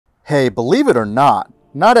Hey, believe it or not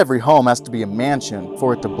every home has to be a mansion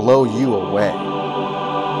for it to blow you away.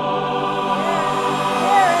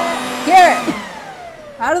 Garrett!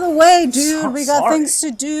 Out of the way, dude. We got Sorry. things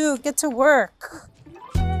to do. Get to work.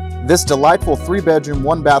 This delightful 3-bedroom,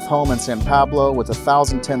 1-bath home in San Pablo with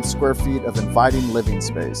 1,010 square feet of inviting living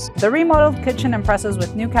space. The remodeled kitchen impresses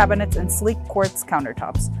with new cabinets and sleek quartz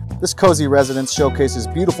countertops. This cozy residence showcases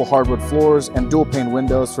beautiful hardwood floors and dual-pane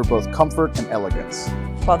windows for both comfort and elegance.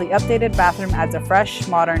 While the updated bathroom adds a fresh,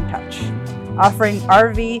 modern touch. Offering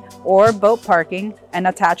RV or boat parking, an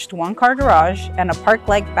attached 1-car garage, and a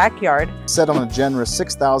park-like backyard. Set on a generous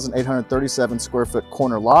 6,837 square foot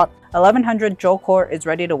corner lot, 1100 Joel Court is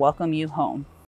ready to welcome you home.